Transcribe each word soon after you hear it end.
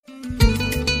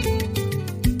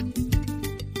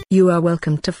You are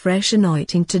welcome to Fresh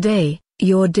Anointing Today,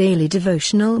 your daily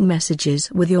devotional messages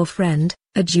with your friend,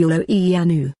 Ajulo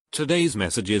Iyanu. Today's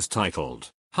message is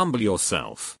titled, Humble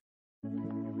Yourself.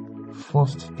 1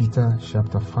 Peter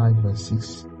chapter 5 verse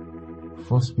 6.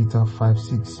 1 Peter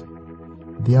 5:6.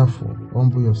 Therefore,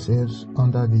 humble yourselves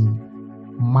under the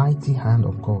mighty hand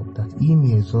of God, that he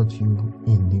may exalt you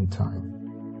in due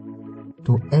time.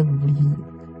 To every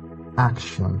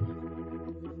action,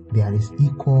 there is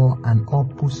equal and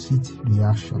opposite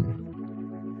reaction.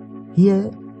 Here,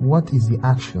 what is the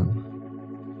action?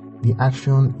 The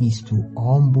action is to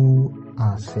humble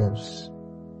ourselves.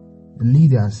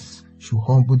 Leaders should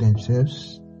humble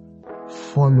themselves.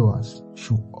 Followers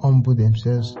should humble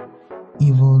themselves,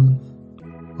 even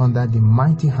under the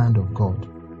mighty hand of God.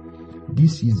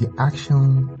 This is the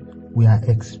action we are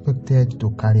expected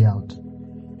to carry out.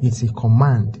 It's a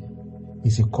command.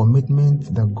 It's a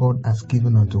commitment that God has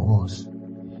given unto us.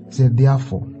 He said,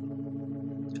 therefore,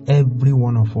 every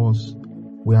one of us,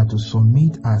 we are to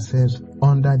submit ourselves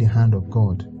under the hand of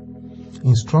God.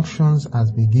 Instructions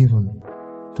has been given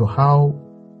to how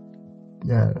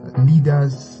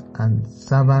leaders and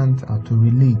servants are to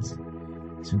relate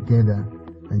together.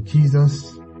 And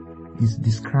Jesus is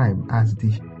described as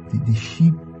the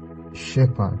sheep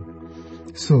shepherd.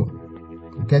 So,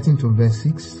 getting to verse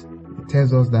 6, it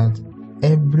tells us that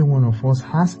every one of us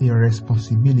has a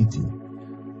responsibility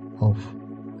of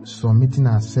submitting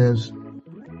ourselves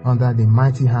under the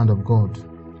mighty hand of God.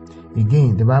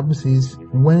 Again, the Bible says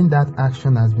when that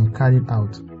action has been carried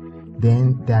out,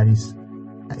 then there is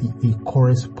a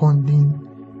corresponding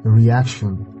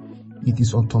reaction. It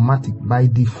is automatic by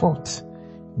default.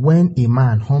 When a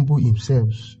man humbles himself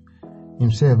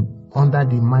under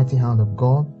the mighty hand of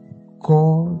God,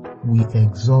 God will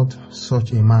exalt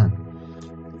such a man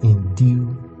in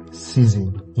due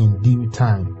season, in due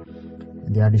time.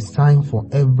 There is time for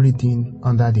everything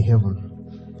under the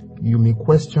heaven. You may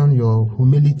question your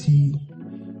humility,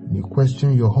 you may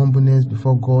question your humbleness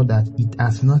before God, that it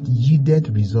has not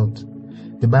yielded result.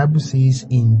 The Bible says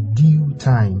in due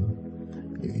time.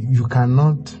 You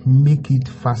cannot make it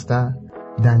faster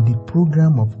than the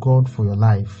program of God for your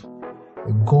life.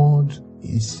 God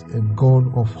is a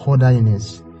God of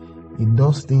orderliness. He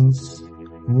does things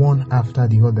one after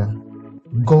the other.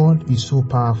 God is so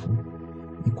powerful.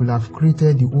 He could have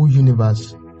created the whole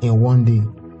universe in one day.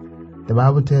 The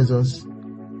Bible tells us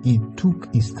he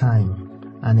took his time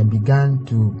and he began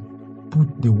to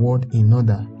put the world in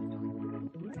order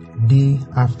day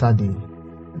after day.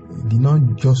 He did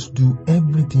not just do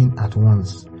everything at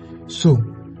once. So,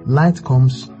 light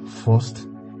comes first,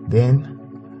 then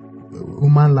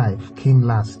human life came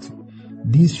last.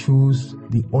 This shows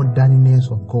the orderliness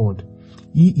of God.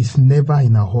 He is never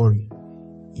in a hurry.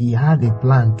 He had a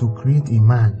plan to create a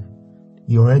man.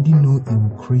 He already knew he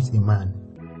would create a man.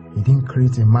 He didn't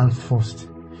create a man first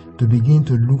to begin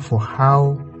to look for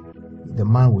how the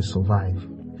man will survive.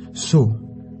 So,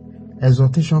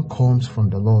 exaltation comes from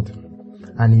the Lord,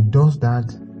 and he does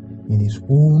that in his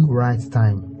own right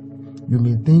time. You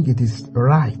may think it is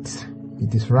right,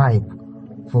 it is ripe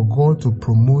for God to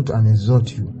promote and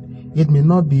exalt you. It may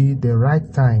not be the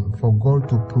right time for God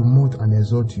to promote and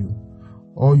exalt you.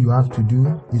 All you have to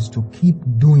do is to keep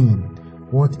doing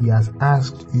what he has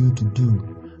asked you to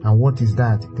do. And what is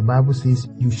that? The Bible says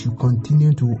you should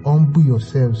continue to humble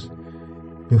yourselves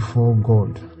before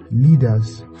God.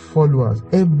 Leaders, followers,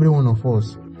 every one of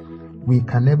us, we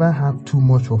can never have too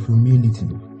much of humility.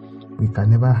 We can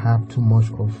never have too much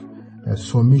of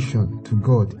submission to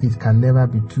God. It can never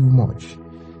be too much.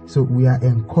 So we are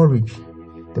encouraged.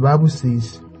 The Bible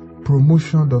says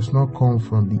promotion does not come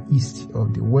from the east or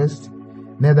the west,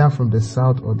 neither from the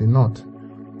south or the north.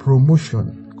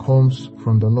 Promotion comes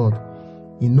from the Lord.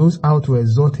 He knows how to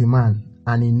exalt a man,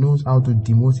 and he knows how to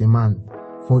demote a man.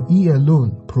 For he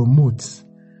alone promotes,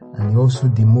 and he also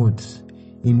demotes.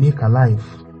 He makes alive,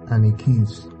 and he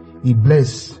kills. He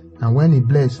blesses, and when he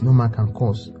blesses, no man can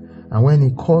curse. And when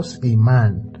he curses a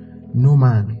man, no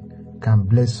man can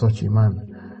bless such a man.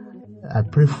 I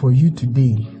pray for you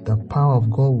today, the power of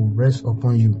God will rest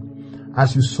upon you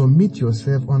as you submit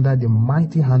yourself under the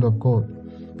mighty hand of God,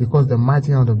 because the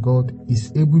mighty hand of God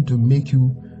is able to make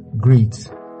you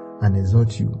great and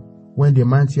exalt you. When the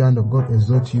mighty hand of God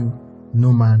exalts you,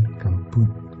 no man can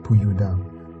pull you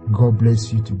down. God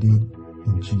bless you today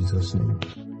in Jesus' name.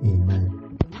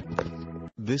 Amen.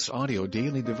 This audio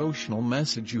daily devotional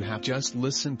message you have just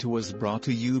listened to was brought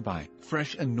to you by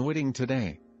Fresh Anointing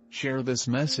Today. Share this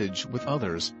message with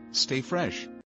others. Stay fresh.